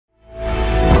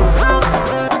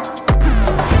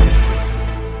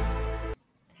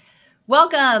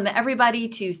Welcome, everybody,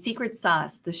 to Secret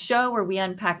Sauce, the show where we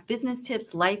unpack business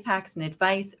tips, life hacks, and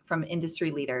advice from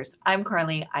industry leaders. I'm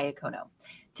Carly Iacono.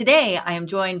 Today, I am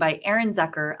joined by Aaron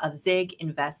Zucker of Zig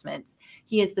Investments.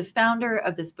 He is the founder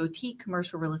of this boutique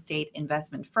commercial real estate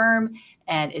investment firm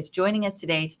and is joining us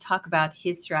today to talk about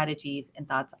his strategies and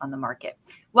thoughts on the market.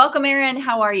 Welcome, Aaron.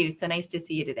 How are you? So nice to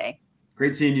see you today.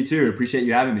 Great seeing you too. Appreciate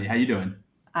you having me. How you doing?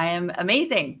 I am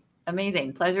amazing.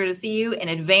 Amazing. Pleasure to see you in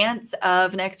advance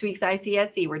of next week's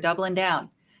ICSC. We're doubling down.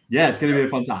 Yeah, it's going to be a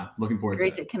fun time. Looking forward to it.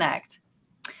 Great to connect.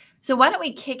 So why don't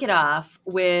we kick it off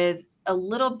with a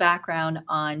little background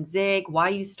on Zig, why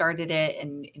you started it,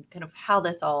 and kind of how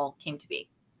this all came to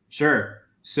be. Sure.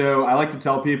 So I like to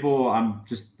tell people I'm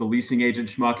just the leasing agent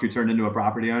schmuck who turned into a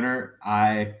property owner.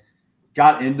 I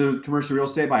got into commercial real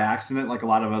estate by accident, like a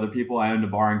lot of other people. I owned a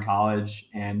bar in college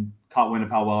and caught wind of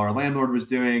how well our landlord was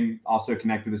doing. Also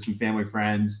connected with some family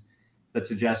friends that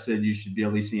suggested you should be a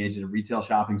leasing agent at retail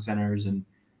shopping centers. And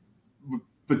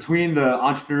between the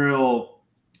entrepreneurial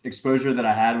exposure that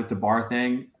I had with the bar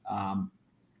thing,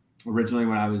 originally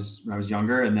when I was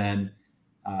younger, and then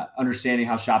understanding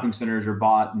how shopping centers are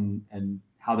bought and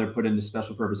how they're put into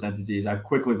special purpose entities, I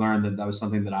quickly learned that that was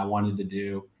something that I wanted to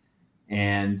do.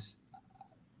 And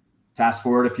fast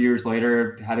forward a few years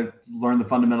later, had to learn the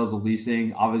fundamentals of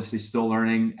leasing, obviously still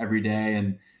learning every day,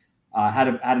 and had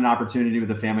an opportunity with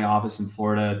a family office in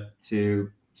Florida to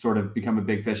sort of become a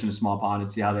big fish in a small pond and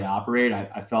see how they operate.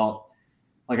 I felt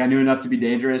like I knew enough to be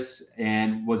dangerous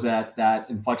and was at that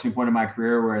inflection point in my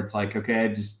career where it's like, okay,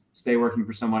 just stay working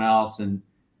for someone else and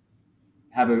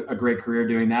have a great career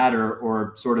doing that,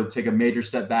 or sort of take a major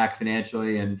step back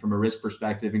financially and from a risk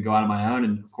perspective and go out on my own.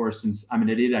 And of course, since I'm an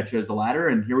idiot, I chose the latter,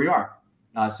 and here we are.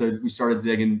 So we started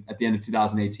Zigging at the end of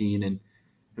 2018 and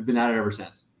have been at it ever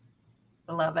since.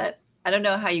 I love it. I don't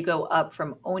know how you go up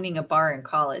from owning a bar in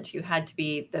college. You had to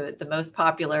be the most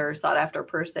popular, sought after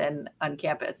person on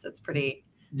campus. It's pretty...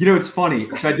 It's funny.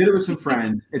 So I did it with some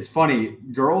friends. It's funny.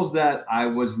 Girls that I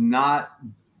was not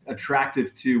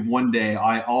attractive to one day,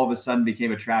 I all of a sudden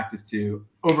became attractive to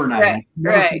overnight.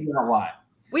 Right. Figured out why.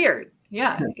 Weird.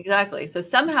 Yeah, exactly. So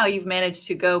somehow you've managed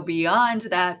to go beyond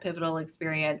that pivotal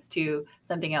experience to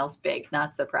something else big.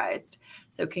 Not surprised.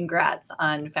 So congrats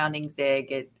on founding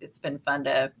Zig. It's been fun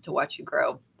to watch you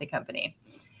grow the company.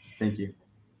 Thank you.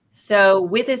 So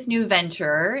with this new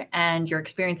venture and your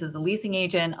experience as a leasing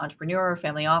agent, entrepreneur,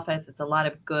 family office, it's a lot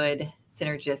of good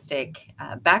synergistic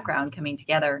background coming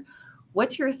together.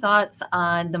 What's your thoughts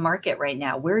on the market right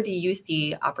now? Where do you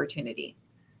see opportunity?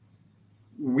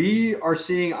 We are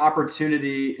seeing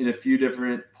opportunity in a few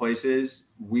different places.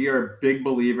 We are big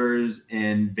believers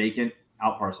in vacant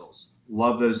out parcels.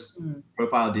 Love those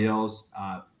profile deals.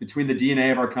 Between the DNA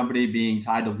of our company being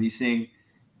tied to leasing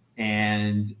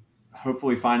and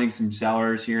hopefully finding some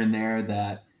sellers here and there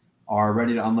that are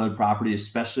ready to unload property,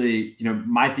 especially,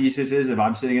 my thesis is if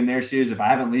I'm sitting in their shoes, if I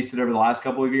haven't leased it over the last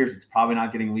couple of years, it's probably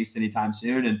not getting leased anytime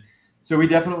soon. And so we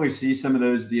definitely see some of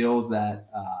those deals that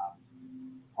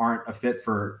aren't a fit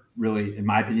for really, in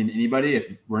my opinion, anybody. If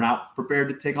we're not prepared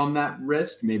to take on that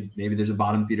risk, maybe there's a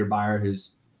bottom feeder buyer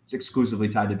who's exclusively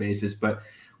tied to basis, but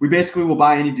we basically will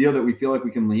buy any deal that we feel like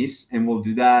we can lease, and we'll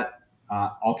do that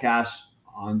all cash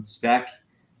on spec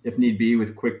if need be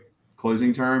with quick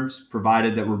closing terms,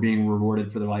 provided that we're being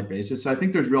rewarded for the right basis. So I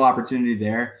think there's real opportunity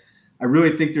there. I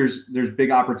really think there's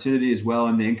big opportunity as well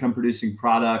in the income producing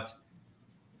product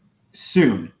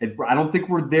soon. I don't think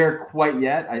we're there quite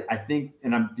yet. I think,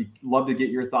 and I'd love to get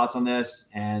your thoughts on this,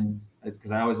 and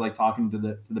because I always like talking to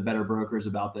the better brokers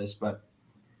about this, but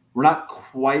we're not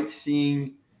quite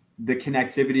seeing the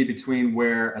connectivity between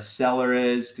where a seller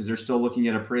is, because they're still looking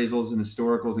at appraisals and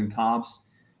historicals and comps,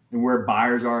 and where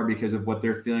buyers are because of what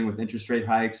they're feeling with interest rate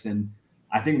hikes. And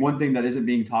I think one thing that isn't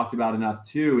being talked about enough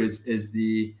too is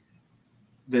the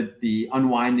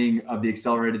unwinding of the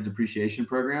accelerated depreciation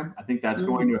program. I think that's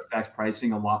going to affect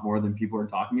pricing a lot more than people are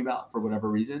talking about for whatever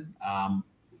reason.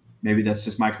 Maybe that's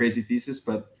just my crazy thesis,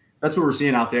 but that's what we're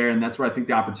seeing out there. And that's where I think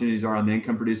the opportunities are on the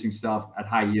income producing stuff at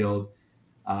high yield,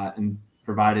 and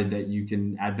provided that you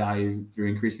can add value through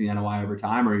increasing the NOI over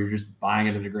time, or you're just buying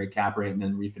it at a great cap rate and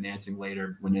then refinancing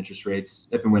later when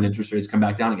if and when interest rates come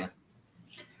back down again.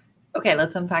 Okay,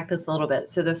 let's unpack this a little bit.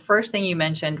 So the first thing you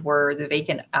mentioned were the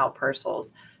vacant out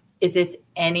parcels. Is this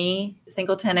any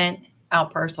single tenant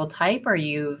out parcel type? Or are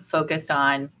you focused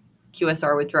on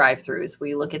QSR with drive-throughs? Will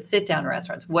you look at sit-down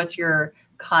restaurants? What's your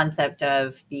concept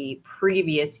of the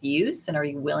previous use, and are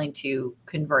you willing to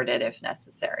convert it if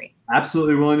necessary?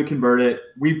 Absolutely willing to convert it.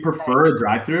 We prefer a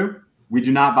drive-through. We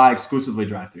do not buy exclusively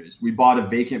drive-throughs. We bought a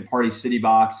vacant Party City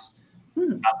box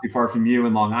not too far from you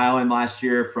in Long Island last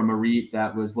year from a REIT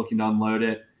that was looking to unload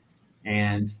it,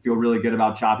 and feel really good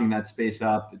about chopping that space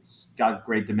up. It's got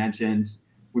great dimensions.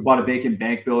 We bought a vacant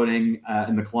bank building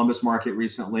in the Columbus market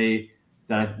recently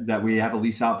that we have a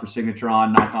lease out for signature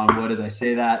on, knock on wood as I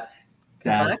say that,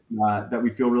 that we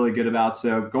feel really good about.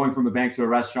 So going from a bank to a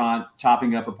restaurant,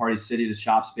 chopping up a Party City to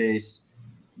shop space.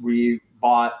 We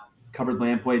bought covered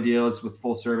land play deals with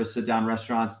full service sit down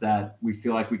restaurants that we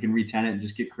feel like we can re-tenant and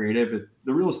just get creative.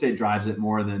 The real estate drives it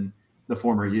more than the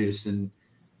former use. And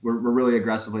we're really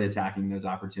aggressively attacking those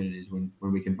opportunities when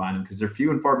we can find them, because they're few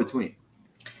and far between.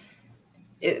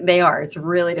 They are. It's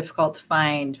really difficult to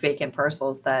find vacant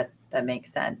parcels that make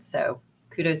sense. So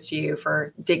kudos to you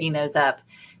for digging those up.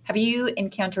 Have you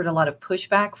encountered a lot of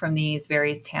pushback from these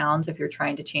various towns if you're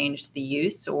trying to change the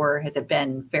use, or has it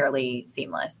been fairly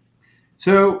seamless?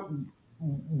 So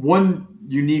one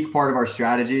unique part of our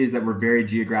strategy is that we're very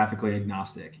geographically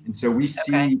agnostic. And so we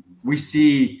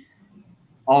see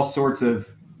all sorts of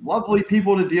lovely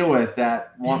people to deal with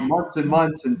that want months and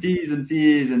months and fees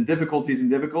and difficulties.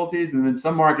 And then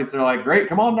some markets are like, great,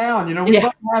 come on down. We'd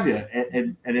love to have you.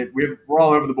 We're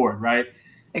all over the board, right?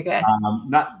 Okay.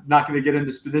 Not going to get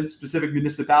into specific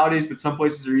municipalities, but some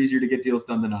places are easier to get deals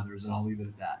done than others. And I'll leave it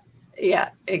at that. Yeah,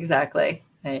 exactly.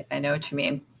 I know what you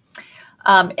mean.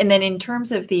 And then in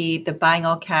terms of the buying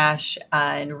all cash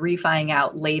and refining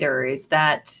out later,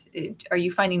 are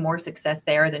you finding more success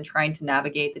there than trying to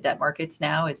navigate the debt markets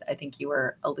now? I think you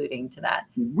were alluding to that.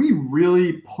 We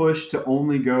really push to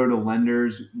only go to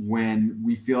lenders when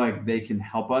we feel like they can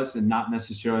help us and not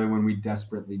necessarily when we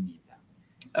desperately need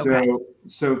them. Okay.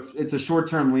 So it's a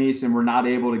short-term lease and we're not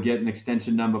able to get an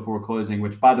extension done before closing,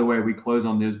 which, by the way, we close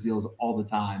on those deals all the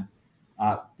time.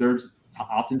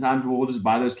 Oftentimes we'll just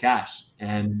buy those cash.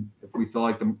 And if we feel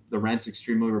like the rent's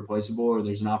extremely replaceable or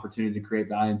there's an opportunity to create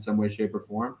value in some way, shape, or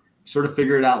form, sort of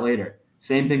figure it out later.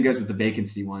 Same thing goes with the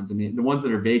vacancy ones. I mean, the ones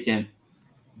that are vacant,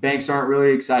 banks aren't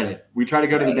really excited. We try to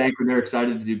go to the bank when they're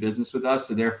excited to do business with us.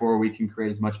 So therefore we can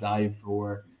create as much value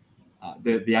for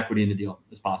the equity in the deal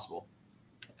as possible.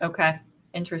 Okay.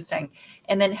 Interesting.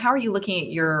 And then how are you looking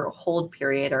at your hold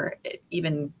period, or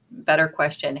even better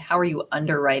question, how are you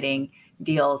underwriting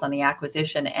deals on the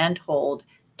acquisition and hold,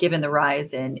 given the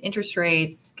rise in interest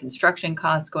rates, construction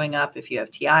costs going up, if you have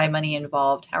TI money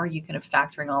involved? How are you kind of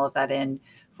factoring all of that in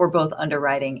for both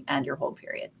underwriting and your hold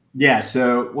period? Yeah,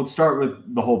 so let's start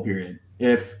with the hold period.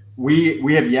 If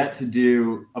we have yet to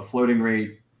do a floating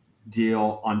rate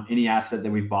deal on any asset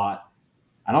that we've bought,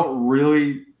 I don't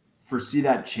really foresee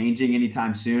that changing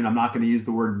anytime soon. I'm not going to use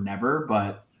the word never,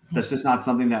 but that's just not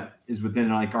something that is within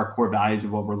like our core values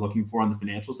of what we're looking for on the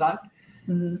financial side.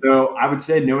 Mm-hmm. So I would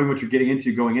say knowing what you're getting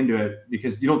into going into it,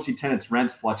 because you don't see tenants'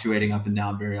 rents fluctuating up and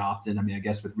down very often. I mean, I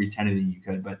guess with re-tenanting you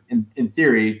could, but in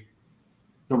theory,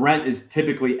 the rent is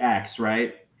typically X,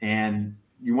 right? And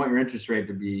you want your interest rate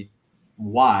to be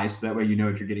Y, so that way you know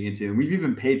what you're getting into. And we've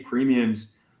even paid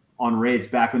premiums on rates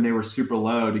back when they were super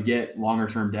low to get longer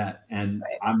term debt. And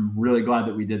I'm really glad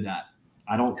that we did that.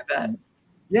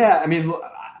 Yeah, I mean,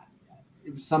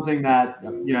 it was something that,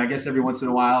 I guess every once in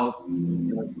a while,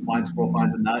 blind squirrel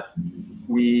finds a nut.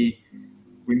 We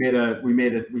had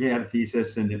a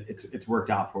thesis and it's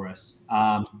worked out for us.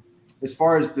 As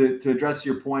far as to address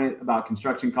your point about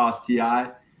construction costs, TI,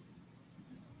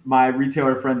 my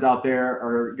retailer friends out there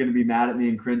are going to be mad at me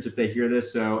and cringe if they hear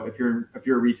this. So if you're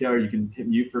a retailer, you can hit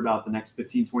mute for about the next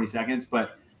 15, 20 seconds,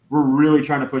 but we're really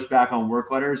trying to push back on work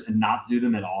letters and not do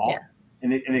them at all. Yeah.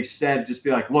 And instead just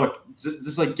be like, look,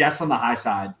 just like guess on the high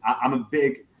side.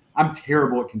 I'm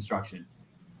terrible at construction.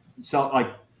 So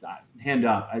like hand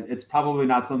up. It's probably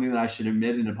not something that I should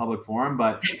admit in a public forum,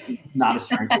 but it's not a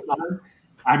strength of mine.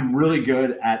 I'm really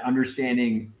good at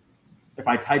understanding. If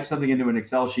I type something into an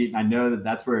Excel sheet and I know that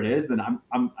that's where it is, then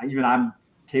I'm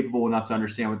capable enough to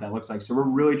understand what that looks like. So we're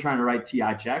really trying to write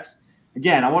TI checks.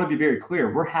 Again, I want to be very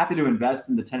clear. We're happy to invest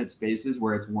in the tenant spaces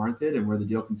where it's warranted and where the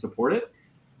deal can support it.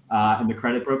 And the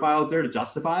credit profile is there to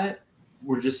justify it.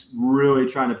 We're just really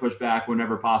trying to push back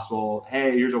whenever possible.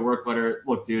 Hey, here's a work letter.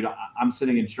 Look, dude, I'm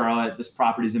sitting in Charlotte. This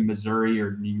property's in Missouri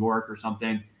or New York or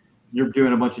something. You're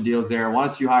doing a bunch of deals there. Why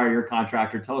don't you hire your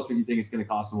contractor? Tell us what you think it's going to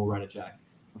cost and we'll write a check.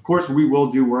 Of course, we will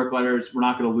do work letters. We're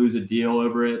not going to lose a deal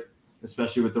over it,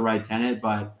 especially with the right tenant,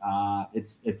 but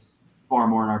it's far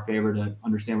more in our favor to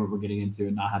understand what we're getting into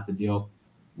and not have to deal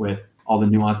with all the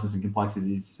nuances and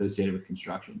complexities associated with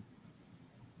construction.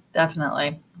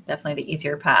 Definitely the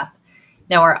easier path.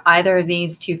 Now, are either of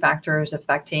these two factors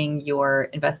affecting your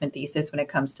investment thesis when it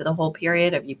comes to the whole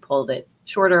period? Have you pulled it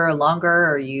shorter or longer?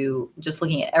 Or are you just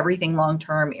looking at everything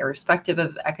long-term, irrespective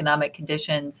of economic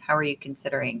conditions? How are you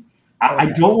considering I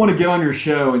don't want to get on your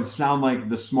show and sound like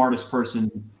the smartest person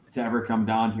to ever come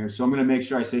down here. So I'm going to make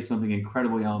sure I say something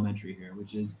incredibly elementary here,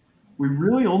 which is we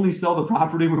really only sell the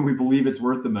property when we believe it's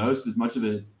worth the most, as much of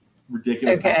a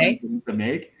ridiculous thing to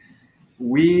make.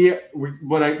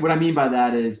 What I mean by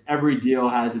that is every deal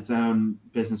has its own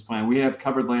business plan. We have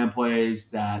covered land plays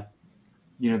that,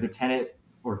 the tenant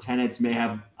or tenants may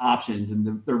have options,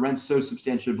 and the rent's so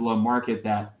substantially below market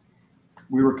that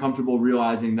we were comfortable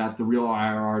realizing that the real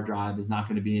IRR drive is not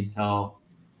going to be until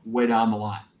way down the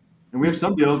line. And we have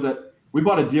some deals that we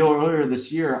bought a deal earlier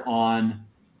this year on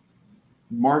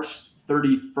March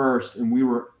 31st, and we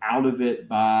were out of it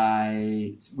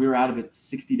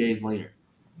 60 days later.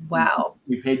 Wow.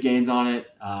 We paid gains on it.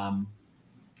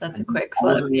 That's a quick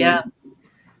flip. Yeah.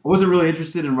 I wasn't really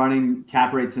interested in running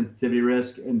cap rate sensitivity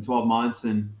risk in 12 months.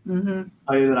 And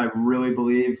tell you that I really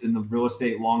believed in the real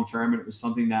estate long term. And it was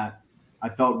something that I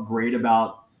felt great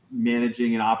about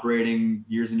managing and operating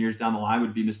years and years down the line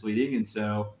would be misleading. And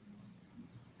so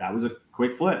that was a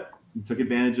quick flip. We took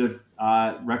advantage of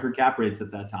record cap rates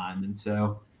at that time. And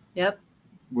so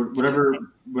whatever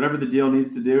the deal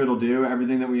needs to do, it'll do.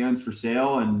 Everything that we own is for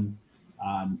sale, and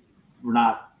we're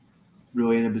not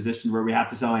really in a position where we have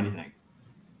to sell anything.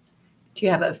 Do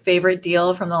you have a favorite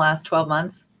deal from the last 12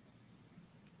 months?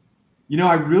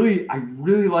 I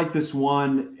really like this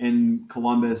one in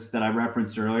Columbus that I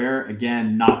referenced earlier.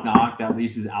 Again, knock knock. That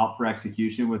lease is out for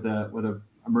execution with a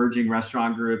emerging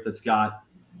restaurant group that's got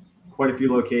quite a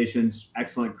few locations,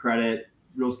 excellent credit.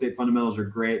 Real estate fundamentals are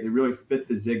great. They really fit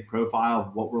the Zig profile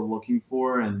of what we're looking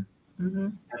for. And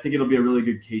I think it'll be a really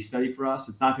good case study for us.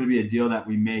 It's not going to be a deal that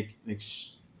we make an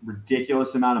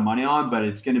ridiculous amount of money on, but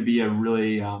it's going to be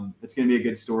it's going to be a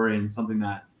good story and something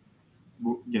that,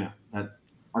 that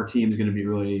our team is going to be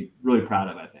really, really proud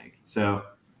of, I think. So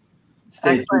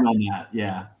stay tuned on that.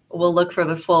 Yeah. We'll look for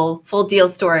the full deal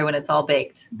story when it's all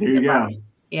baked. There you go.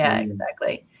 Yeah,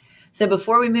 exactly. So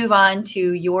before we move on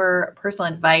to your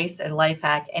personal advice and life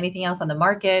hack, anything else on the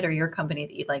market or your company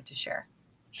that you'd like to share?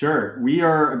 Sure. We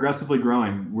are aggressively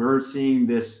growing. We're seeing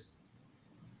this,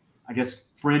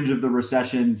 fringe of the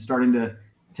recession starting to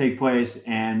take place,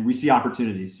 and we see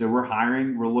opportunities. So we're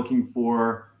hiring. We're looking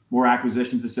for more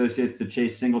acquisitions associates to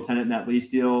chase single tenant net lease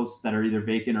deals that are either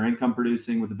vacant or income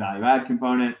producing with a value add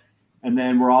component. And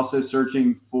then we're also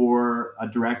searching for a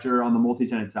director on the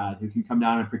multi-tenant side who can come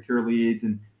down and procure leads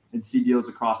and see deals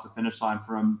across the finish line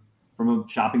from a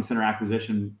shopping center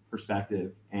acquisition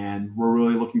perspective. And we're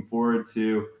really looking forward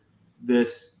to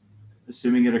this,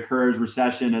 assuming it occurs,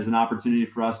 recession as an opportunity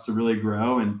for us to really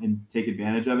grow and take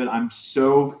advantage of it. I'm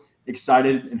so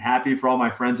excited and happy for all my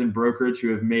friends in brokerage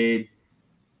who have made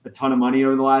a ton of money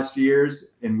over the last few years.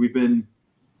 And we've been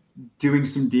doing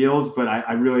some deals, but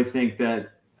I really think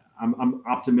that I'm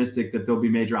optimistic that there'll be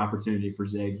major opportunity for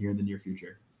Zig here in the near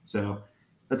future. So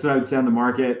that's what I would say on the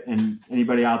market. And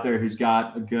anybody out there who's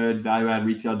got a good value add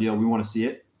retail deal, we want to see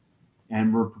it.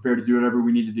 And we're prepared to do whatever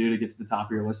we need to do to get to the top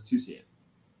of your list to see it.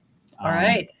 All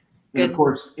right. Good. Of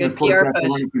course,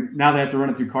 now they have to run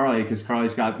it through Carly, because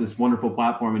Carly's got this wonderful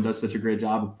platform and does such a great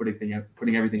job of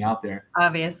putting everything out there.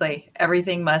 Obviously,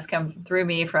 everything must come through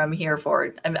me from here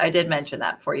forward. I did mention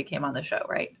that before you came on the show,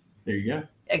 right? There you go.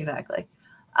 Exactly.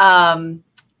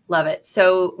 Love it.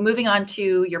 So moving on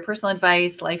to your personal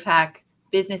advice, life hack,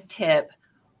 business tip,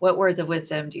 what words of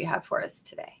wisdom do you have for us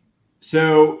today?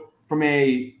 So from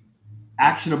a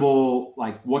actionable,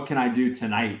 what can I do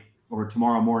tonight or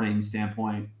tomorrow morning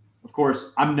standpoint, of course,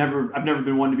 I've never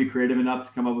been one to be creative enough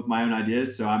to come up with my own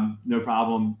ideas. So I'm no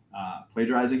problem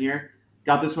plagiarizing here.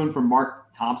 Got this one from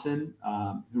Mark Thompson,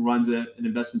 who runs an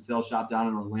investment sales shop down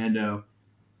in Orlando.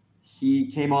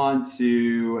 He came on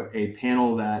to a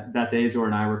panel that Beth Azor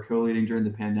and I were co-leading during the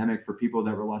pandemic for people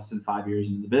that were less than 5 years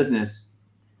into the business.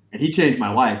 And he changed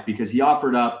my life because he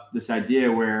offered up this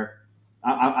idea where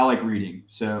I like reading.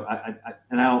 So I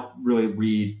don't really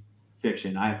read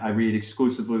fiction. I read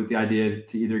exclusively with the idea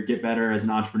to either get better as an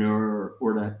entrepreneur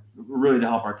or to really to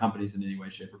help our companies in any way,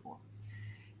 shape, or form.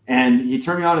 And he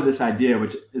turned me on to this idea,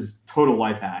 which is total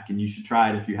life hack. And you should try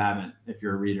it if you haven't, if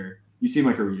you're a reader. You seem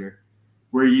like a reader.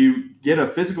 Where you get a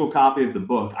physical copy of the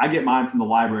book. I get mine from the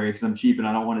library because I'm cheap and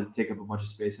I don't want it to take up a bunch of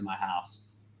space in my house.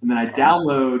 And then I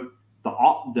download the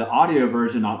audio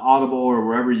version on Audible or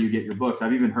wherever you get your books.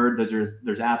 I've even heard that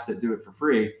there's apps that do it for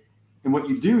free. And what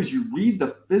you do is you read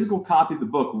the physical copy of the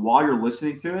book while you're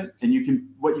listening to it. And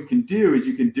what you can do is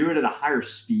you can do it at a higher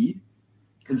speed.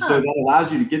 And so that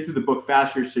allows you to get through the book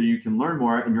faster so you can learn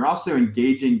more. And you're also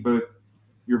engaging both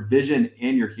your vision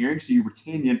and your hearing so you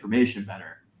retain the information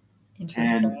better.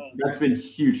 Interesting. And that's been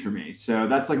huge for me. So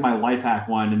that's like my life hack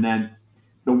one. And then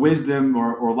the wisdom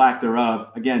or lack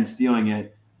thereof, again, stealing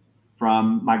it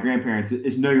from my grandparents,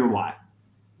 is know your why.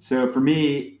 So for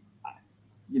me,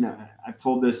 I've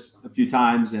told this a few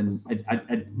times, and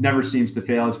it never seems to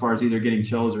fail as far as either getting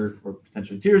chills or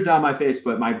potentially tears down my face.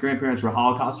 But my grandparents were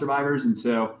Holocaust survivors, and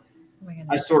so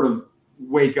I sort of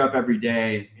wake up every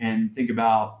day and think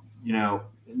about,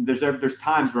 there's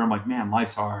times where I'm like, man,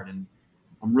 life's hard, and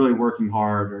I'm really working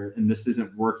hard, and this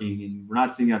isn't working, and we're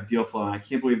not seeing enough deal flow, and I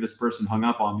can't believe this person hung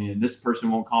up on me, and this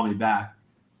person won't call me back.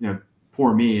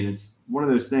 Poor me. And it's one of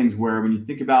those things where when you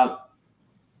think about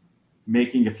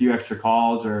making a few extra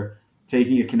calls or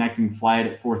taking a connecting flight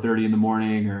at 4:30 in the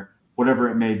morning or whatever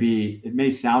it may be, it may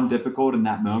sound difficult in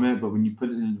that moment, but when you put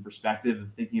it into perspective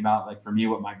of thinking about, like for me,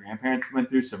 what my grandparents went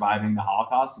through surviving the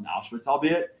Holocaust and Auschwitz,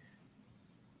 albeit,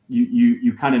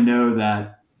 you kind of know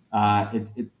that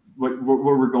what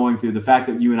we're going through, the fact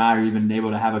that you and I are even able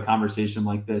to have a conversation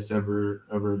like this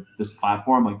over this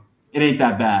platform, like it ain't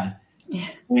that bad. Yeah.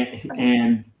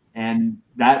 And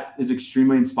that is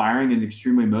extremely inspiring and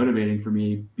extremely motivating for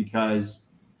me, because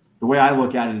the way I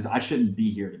look at it is I shouldn't be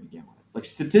here to begin with. Like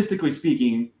statistically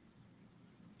speaking,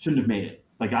 shouldn't have made it.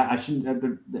 Like I shouldn't have.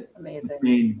 Amazing. I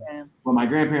mean, what my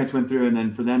grandparents went through, and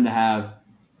then for them to have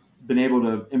been able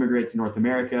to immigrate to North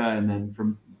America, and then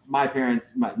from my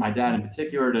parents, my dad in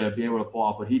particular, to be able to pull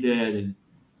off what he did and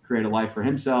create a life for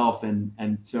himself. And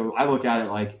so I look at it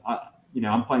like,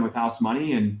 I'm playing with house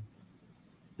money, and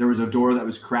there was a door that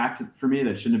was cracked for me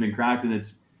that shouldn't have been cracked. And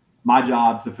it's my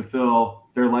job to fulfill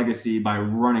their legacy by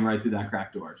running right through that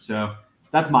cracked door. So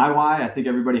that's my why. I think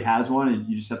everybody has one, and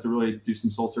you just have to really do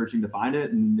some soul searching to find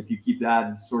it. And if you keep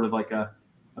that as sort of like a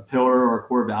pillar or a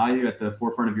core value at the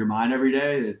forefront of your mind every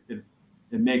day, it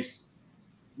makes,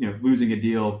 losing a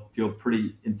deal feel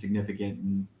pretty insignificant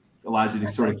and allows you to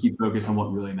sort of keep focused on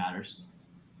what really matters.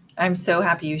 I'm so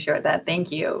happy you shared that.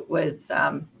 Thank you. It was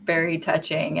very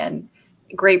touching and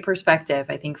great perspective,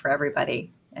 I think, for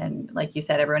everybody. And like you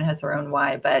said, everyone has their own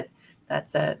why, but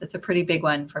that's a pretty big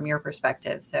one from your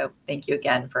perspective. So thank you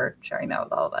again for sharing that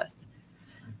with all of us.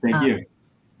 Thank you.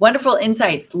 Wonderful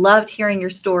insights. Loved hearing your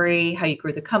story, how you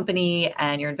grew the company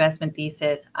and your investment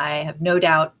thesis. I have no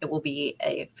doubt it will be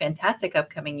a fantastic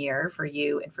upcoming year for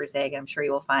you and for Zig. I'm sure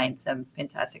you will find some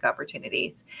fantastic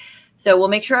opportunities. So we'll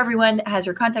make sure everyone has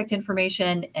your contact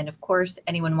information. And of course,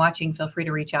 anyone watching, feel free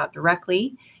to reach out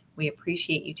directly. We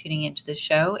appreciate you tuning into the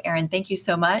show. Aaron, thank you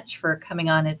so much for coming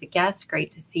on as a guest.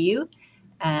 Great to see you,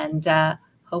 and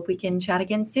hope we can chat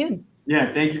again soon.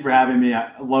 Yeah, thank you for having me.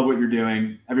 I love what you're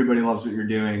doing. Everybody loves what you're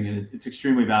doing, and it's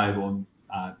extremely valuable. And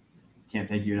can't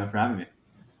thank you enough for having me.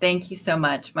 Thank you so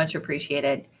much. Much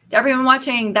appreciated. To everyone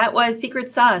watching, that was Secret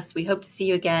Sauce. We hope to see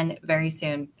you again very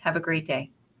soon. Have a great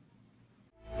day.